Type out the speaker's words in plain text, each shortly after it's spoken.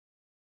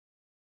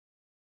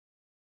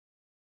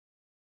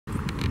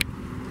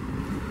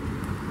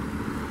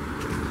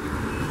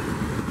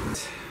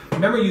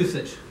memory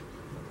usage.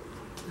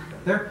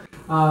 There.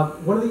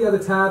 One of the other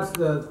tabs,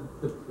 the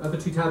other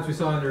two tabs we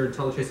saw under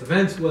IntelliChase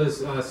events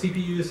was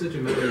CPU usage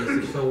and memory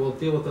usage. So we'll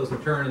deal with those in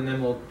turn, and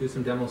then we'll do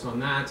some demos on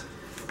that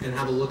and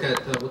have a look at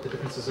what the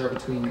differences are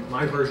between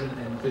my version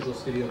and Visual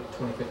Studio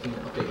 2015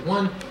 Update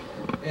 1.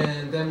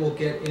 And then we'll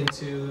get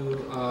into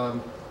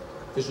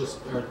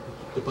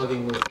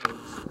debugging with,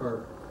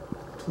 or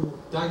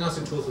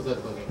diagnostic tools without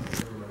debugging.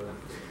 Remember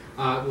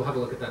that. We'll have a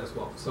look at that as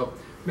well. So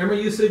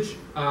memory usage,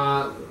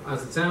 what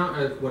it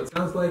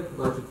sounds like,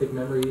 allows you to take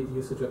memory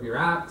usage of your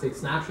app, take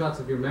snapshots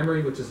of your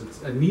memory, which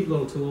is a neat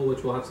little tool,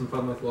 which we'll have some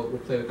fun with. We'll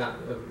play with that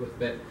with a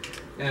bit,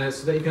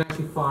 so that you can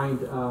actually find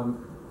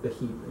the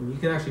heap, and you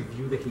can actually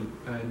view the heap,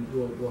 and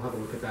we'll have a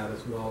look at that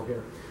as well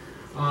here.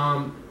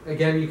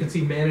 Again, you can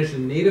see manage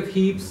and native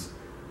heaps.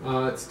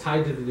 It's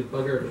tied to the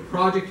debugger of the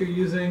project you're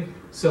using.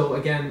 So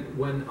again,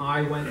 when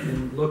I went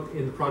and looked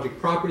in the project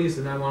properties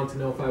and I wanted to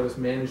know if I was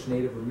managed,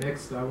 native, or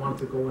mixed, I wanted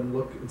to go and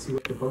look and see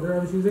what debugger I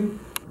was using.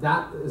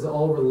 That is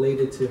all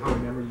related to how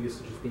memory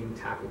usage is being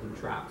tackled and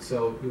tracked.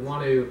 So you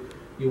want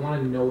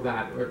to know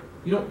that, or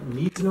you don't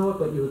need to know it,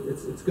 but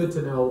it's good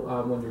to know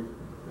when you're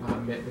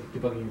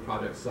debugging your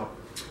projects. So.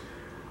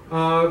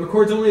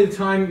 Records only the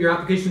time your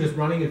application is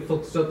running and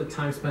filters out the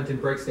time spent in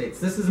break states.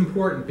 This is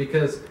important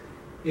because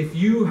if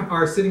you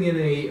are sitting in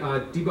a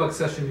debug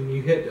session and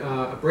you hit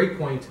a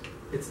breakpoint,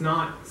 it's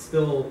not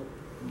still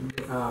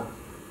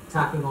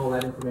tacking all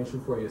that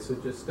information for you. So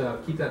just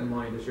keep that in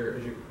mind as you're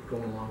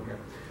going along here.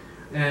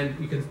 And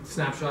you can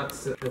snapshot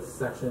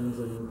sections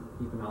and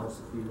heap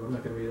analysis view. I'm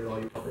not going to read it all.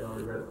 You probably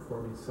already read it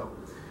before me. So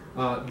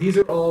these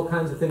are all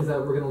kinds of things that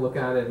we're going to look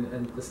at,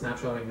 and the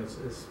snapshotting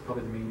is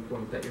probably the main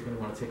point that you're going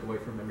to want to take away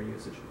from memory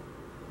usage.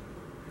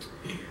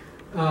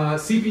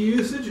 CPU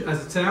usage,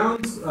 as it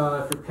sounds, if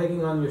you're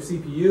pegging on your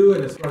CPU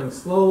and it's running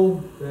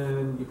slow,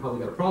 then you probably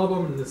got a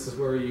problem, and this is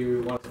where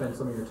you want to spend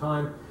some of your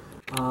time.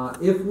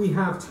 If we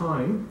have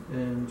time,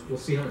 and we'll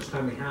see how much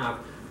time we have,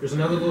 there's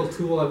another little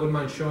tool I wouldn't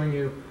mind showing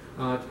you.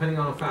 Depending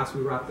on how fast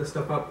we wrap this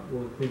stuff up,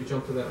 we'll maybe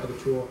jump to that other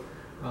tool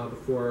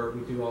before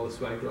we do all the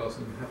swag draws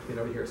and have to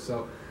get out of here.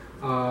 So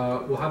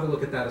we'll have a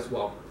look at that as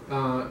well.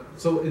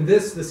 So in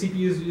this, the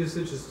CPU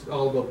usage is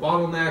all about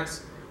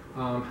bottlenecks,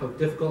 how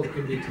difficult it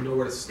can be to know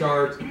where to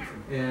start,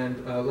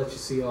 and let you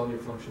see all your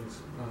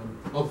functions,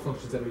 all the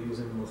functions that are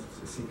using the most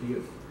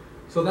CPU.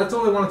 So that's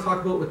all I want to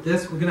talk about with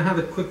this. We're going to have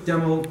a quick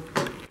demo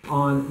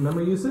on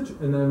memory usage,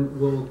 and then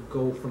we'll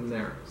go from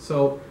there.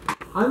 So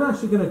I'm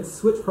actually going to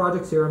switch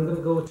projects here. I'm going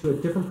to go to a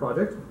different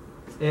project.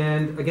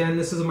 And again,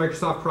 this is a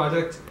Microsoft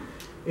project.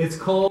 It's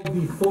called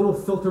the Photo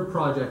Filter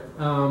Project.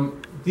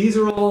 These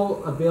are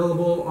all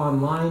available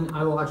online.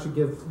 I will actually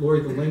give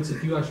Lori the links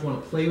if you actually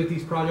want to play with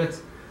these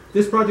projects.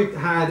 This project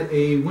had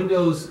a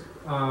Windows,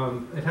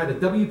 it had a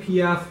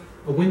WPF,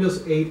 a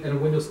Windows 8, and a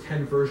Windows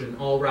 10 version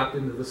all wrapped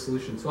into the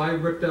solution. So I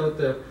ripped out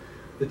the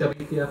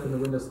WPF and the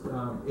Windows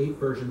 8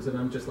 versions, and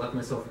I'm just left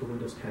myself with the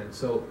Windows 10.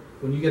 So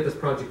when you get this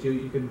project,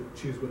 you can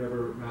choose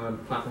whatever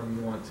platform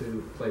you want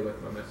to play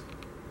with on this.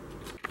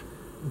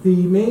 The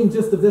main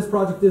gist of this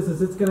project is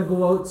it's going to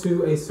go out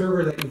to a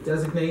server that you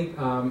designate.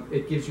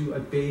 It gives you a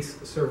base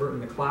server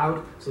in the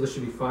cloud, so this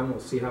should be fun. We'll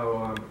see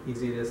how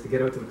easy it is to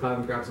get out to the cloud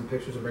and grab some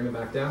pictures and bring them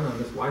back down on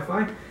this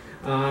Wi-Fi.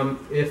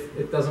 If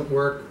it doesn't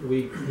work,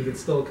 we can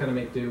still kind of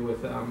make do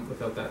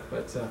without that,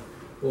 but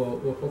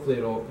we'll hopefully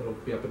it'll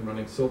be up and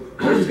running. So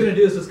what it's going to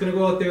do is it's going to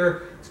go out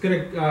there, it's going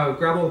to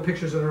grab all the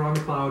pictures that are on the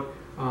cloud,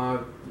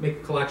 make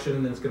a collection,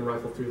 and then it's going to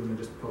rifle through them and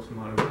just post them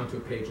onto a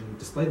page and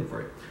display them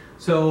for you.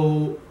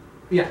 So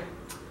yeah,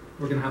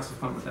 we're going to have some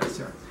fun with that,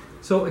 Sarah.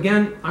 So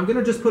again, I'm going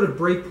to just put a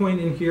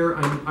breakpoint in here.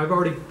 I've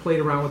already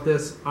played around with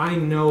this. I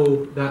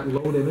know that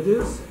load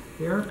images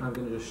here. I'm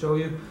going to just show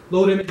you.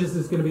 Load images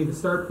is going to be the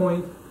start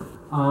point.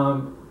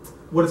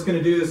 What it's going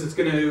to do is it's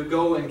going to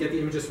go and get the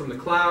images from the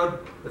cloud.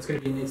 That's going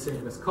to be an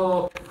asynchronous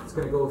call. It's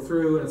going to go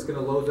through and it's going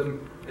to load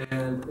them,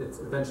 and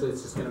eventually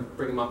it's just going to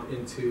bring them up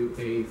into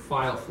a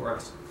file for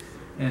us.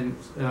 And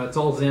it's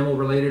all XAML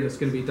related. It's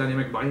going to be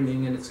dynamic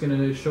binding, and it's going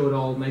to show it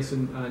all nice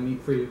and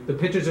neat for you. The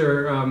pictures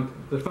are,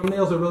 the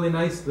thumbnails are really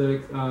nice.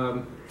 The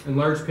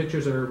enlarged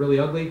pictures are really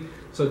ugly,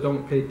 so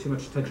don't pay too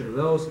much attention to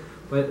those.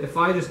 But if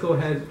I just go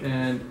ahead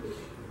and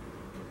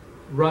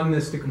run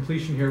this to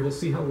completion here, we'll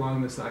see how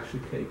long this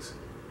actually takes.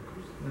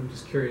 I'm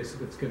just curious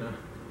if it's gonna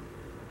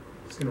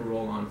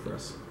roll on for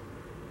us.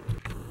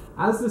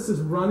 As this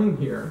is running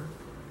here,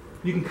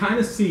 you can kind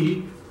of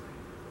see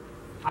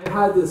I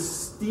had this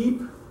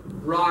steep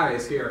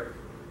rise here,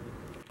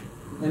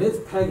 and it's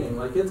pegging,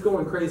 like it's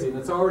going crazy, and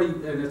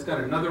it's got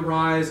another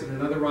rise and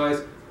another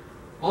rise.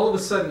 All of a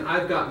sudden,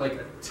 I've got like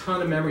a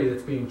ton of memory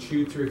that's being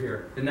chewed through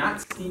here, and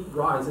that steep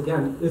rise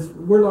again is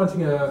we're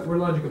launching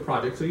a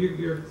project, so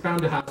you're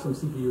bound to have some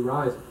CPU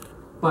rise,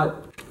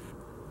 but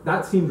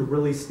that seemed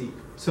really steep.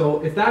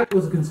 So if that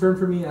was a concern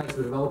for me as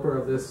the developer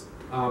of this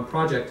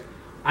project,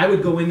 I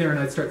would go in there and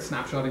I'd start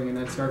snapshotting and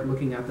I'd start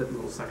looking at that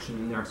little section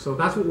in there. So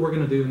that's what we're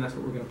going to do, and that's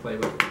what we're going to play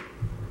with.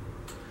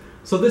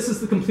 So this is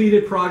the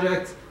completed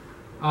project.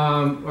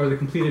 or the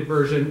completed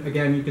version,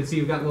 again, you can see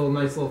we've got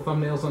nice little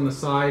thumbnails on the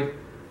side,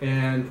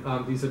 and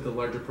these are the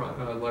larger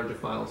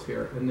files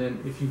here. And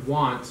then if you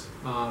want,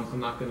 I'm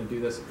not going to do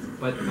this,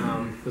 but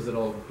because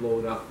it'll blow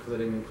it up because I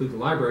didn't include the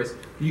libraries,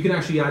 you can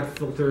actually add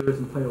filters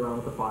and play around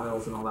with the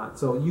files and all that.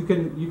 So you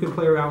can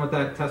play around with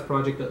that test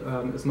project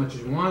as much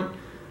as you want.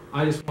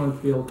 I just wanted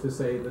to be able to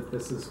say that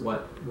this is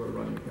what we're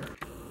running here.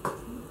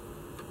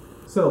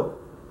 So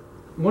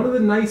one of the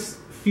nice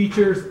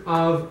features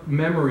of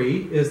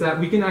memory is that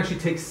we can actually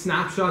take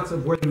snapshots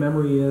of where the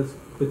memory is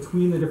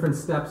between the different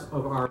steps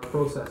of our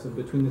process and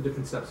between the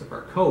different steps of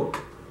our code.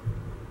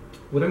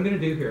 What I'm going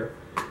to do here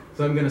is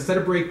I'm going to set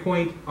a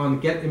breakpoint on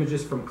get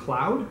images from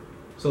cloud.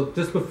 So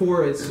just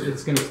before it's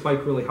going to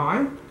spike really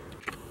high.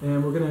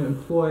 And we're going to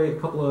employ a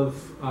couple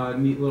of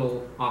neat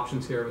little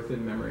options here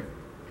within memory.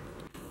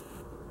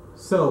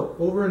 So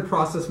over in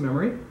process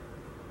memory,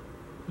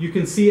 you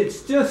can see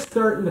it's just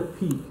starting to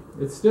peak.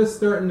 It's just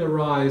starting to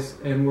rise,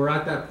 and we're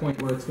at that point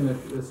where it's going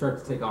to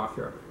start to take off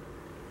here.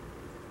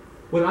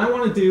 What I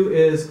want to do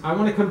is I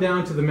want to come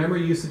down to the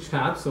memory usage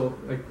tab. So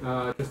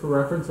just for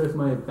reference, there's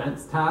my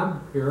events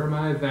tab. Here are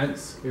my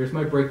events. Here's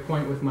my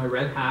breakpoint with my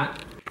red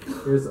hat.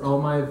 Here's all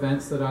my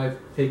events that I've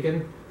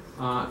taken. If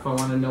I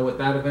want to know what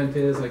that event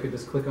is, I could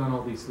just click on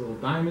all these little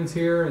diamonds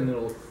here, and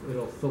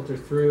it'll filter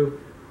through.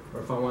 Or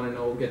if I want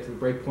to get to the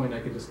breakpoint, I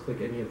could just click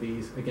any of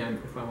these. Again,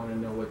 if I want to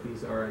know what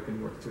these are, I can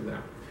work through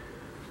that.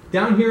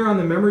 Down here on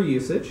the memory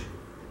usage,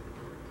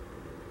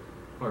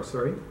 or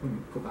sorry, let me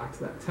go back to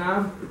that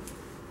tab.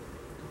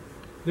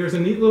 There's a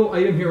neat little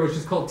item here which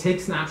is called Take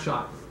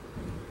Snapshot.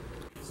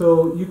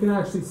 So you can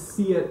actually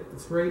see it,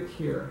 it's right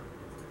here.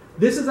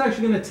 This is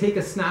actually going to take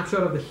a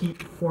snapshot of the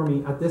heap for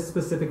me at this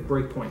specific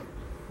breakpoint.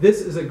 This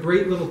is a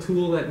great little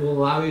tool that will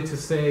allow you to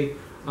say,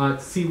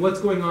 see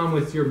what's going on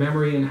with your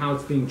memory and how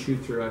it's being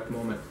chewed through at the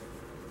moment.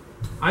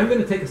 I'm going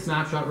to take a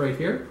snapshot right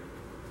here,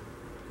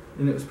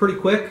 and it was pretty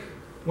quick,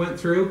 went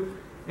through,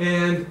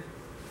 and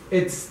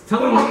it's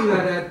telling me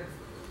that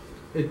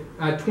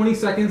at 20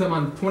 seconds, I'm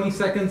on 20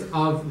 seconds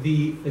of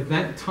the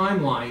event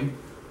timeline.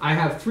 I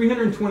have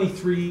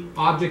 323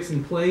 objects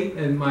in play,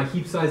 and my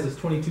heap size is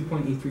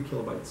 22.83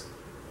 kilobytes.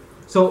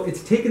 So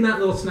it's taken that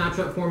little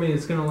snapshot for me, and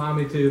it's going to allow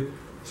me to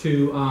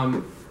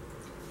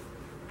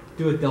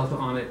do a delta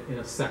on it in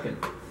a second.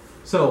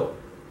 So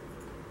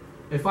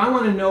if I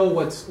want to know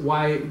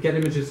why get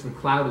images from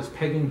cloud is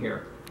pegging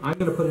here, I'm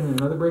going to put in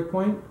another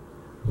breakpoint,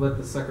 let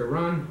the sucker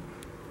run,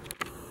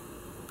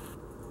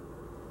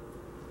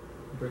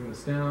 bring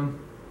this down,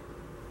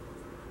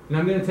 and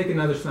I'm going to take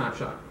another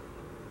snapshot.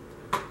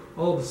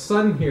 All of a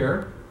sudden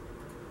here,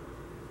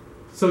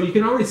 so you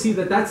can already see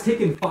that that's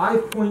taken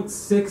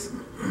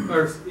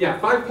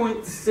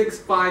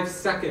 5.65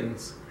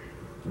 seconds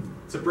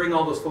to bring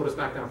all those photos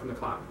back down from the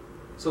cloud.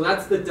 So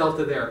that's the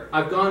delta there.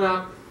 I've gone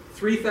up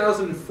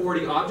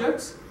 3,040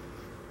 objects,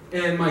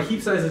 and my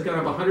heap size has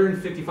gone up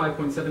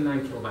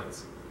 155.79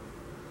 kilobytes.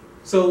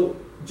 So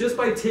just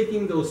by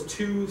taking those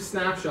two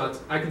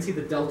snapshots, I can see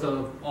the delta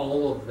of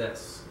all of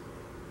this.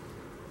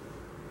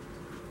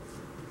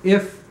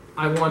 If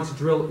I want to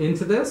drill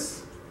into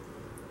this,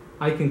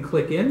 I can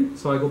click in.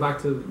 So I go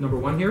back to number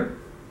 1 here.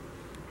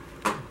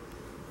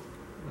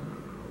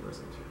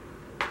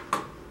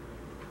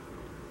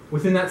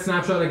 Within that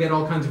snapshot, I get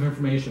all kinds of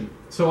information.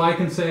 So I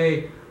can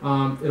say,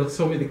 it'll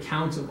show me the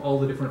count of all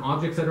the different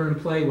objects that are in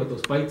play, what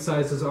those byte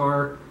sizes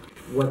are,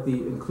 what the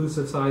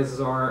inclusive sizes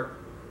are,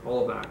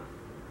 all of that.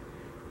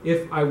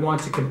 If I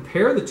want to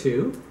compare the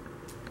two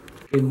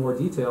in more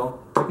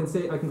detail, I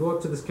can go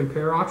up to this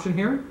compare option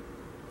here,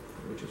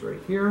 which is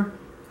right here,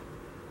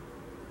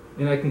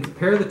 and I can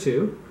compare the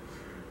two,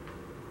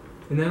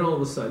 and then all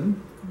of a sudden,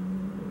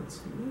 let's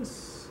do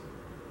this,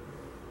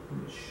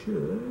 and it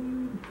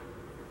should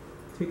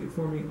take it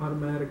for me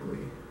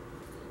automatically.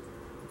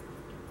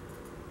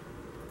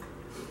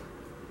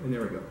 And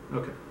there we go.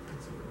 Okay.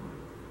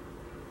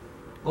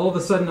 All of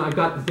a sudden, I've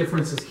got the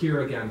differences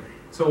here again.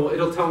 So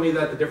it'll tell me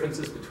that the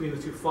differences between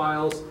the two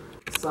files,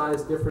 the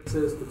size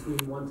differences between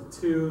 1 to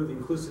 2, the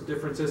inclusive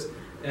differences,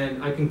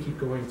 and I can keep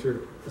going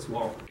through as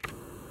well.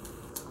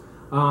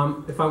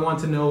 If I want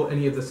to know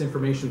any of this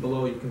information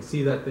below, you can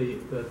see that the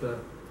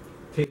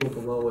table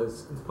below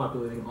is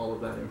populating all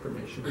of that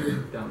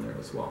information down there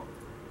as well.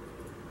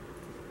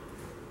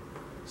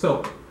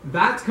 So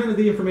that's kind of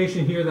the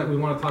information here that we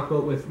want to talk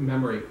about with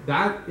memory.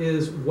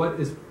 That's what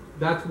it's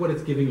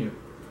giving you.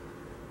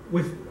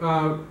 With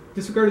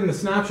disregarding the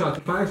snapshots,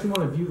 if I actually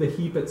want to view the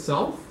heap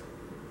itself,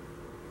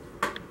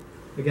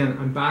 again,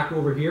 I'm back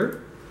over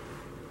here.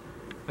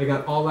 I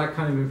got all that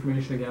kind of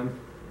information again.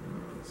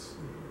 Let's see.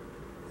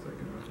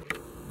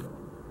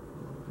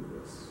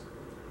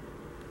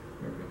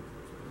 There we go.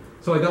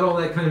 So I got all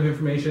that kind of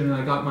information, and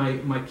I got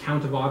my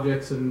count of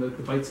objects and the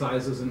byte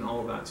sizes and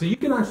all of that. So you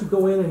can actually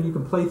go in and you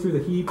can play through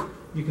the heap.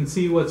 You can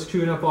see what's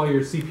chewing up all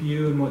your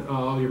CPU and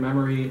all your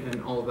memory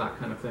and all of that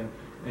kind of thing,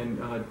 and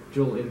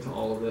drill into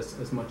all of this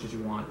as much as you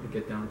want and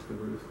get down to the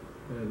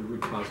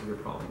root cause of your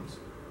problems.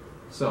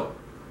 So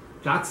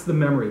that's the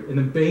memory. And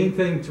the main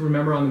thing to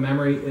remember on the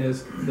memory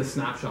is the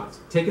snapshots.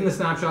 Taking the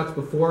snapshots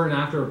before and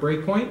after a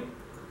breakpoint,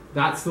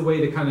 that's the way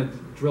to kind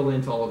of drill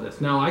into all of this.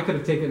 Now I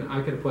could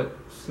have put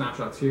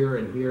snapshots here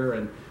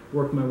and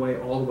worked my way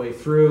all the way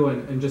through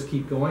and just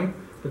keep going.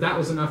 But that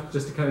was enough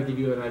just to kind of give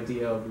you an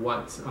idea of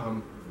what's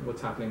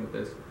happening with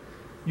this.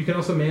 You can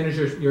also manage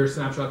your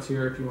snapshots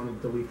here. If you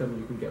want to delete them,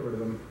 you can get rid of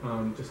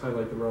them. Just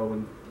highlight the row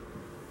and,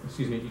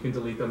 you can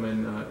delete them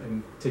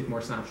and take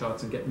more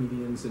snapshots and get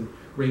medians and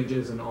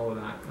ranges and all of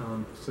that.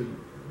 So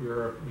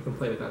you can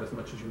play with that as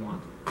much as you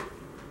want.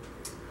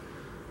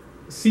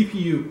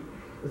 CPU.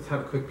 Let's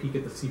have a quick peek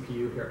at the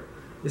CPU here.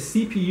 The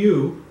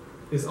CPU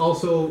is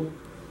also,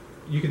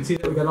 you can see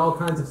that we've got all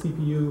kinds of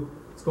CPU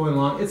going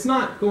along. It's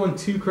not going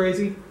too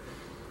crazy.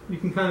 You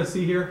can kind of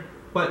see here.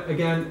 But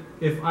again,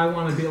 if I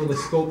want to be able to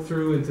scope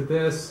through into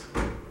this,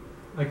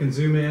 I can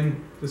zoom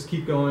in, just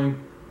keep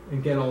going,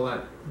 and get all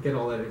that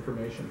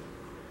information.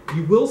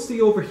 You will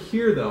see over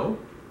here, though,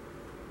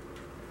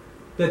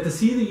 that to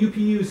see the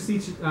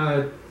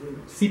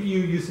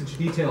CPU usage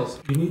details,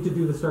 you need to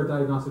do the start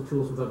diagnostic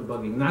tools without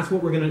debugging, and that's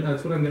what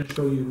I'm going to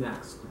show you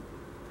next.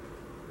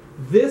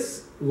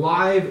 This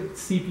live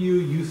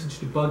CPU usage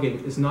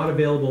debugging is not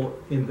available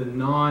in the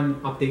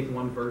non-update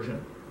 1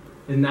 version.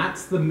 And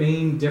that's the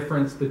main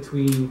difference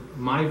between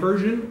my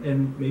version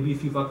and maybe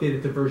if you've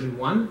updated to version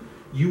 1,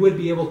 you would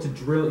be able to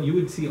drill, you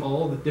would see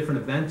all the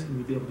different events and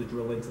you'd be able to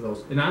drill into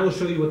those. And I will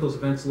show you what those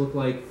events look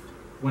like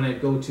when I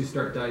go to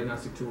start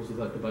diagnostic tools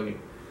without debugging.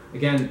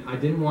 Again, I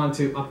didn't want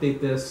to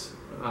update this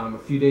a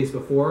few days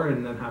before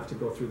and then have to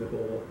go through the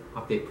whole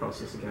update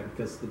process again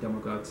because the demo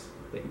gods,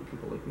 they hate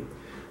people like me.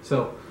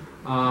 So,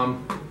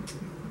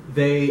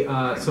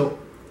 so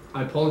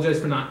I apologize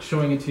for not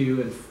showing it to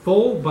you in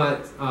full,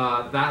 but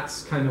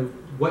that's kind of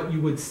what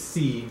you would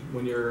see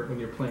when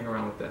you're playing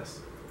around with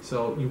this.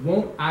 So you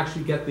won't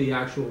actually get the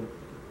actual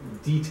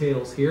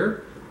details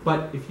here,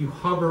 but if you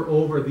hover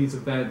over these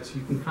events,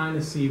 you can kind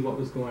of see what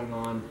was going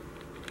on.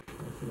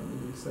 Actually, let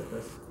me reset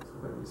this.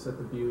 So if I reset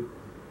the view,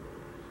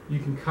 you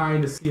can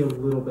kind of see a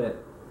little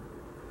bit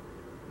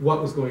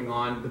what was going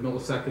on, the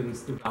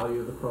milliseconds, the value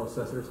of the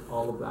processors,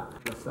 all of that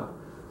kind of stuff.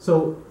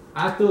 So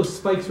at those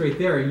spikes right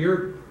there,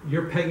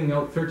 you're pegging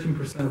out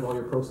 13% of all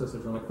your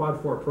processors on a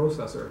quad 4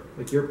 processor.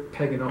 Like you're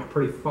pegging out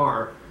pretty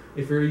far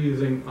if you're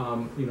using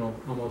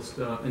almost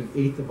an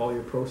eighth of all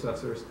your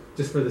processors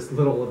just for this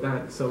little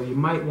event. So you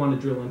might want to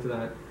drill into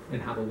that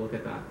and have a look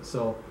at that.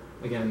 So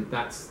again,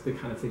 that's the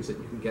kind of things that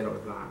you can get out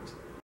of that.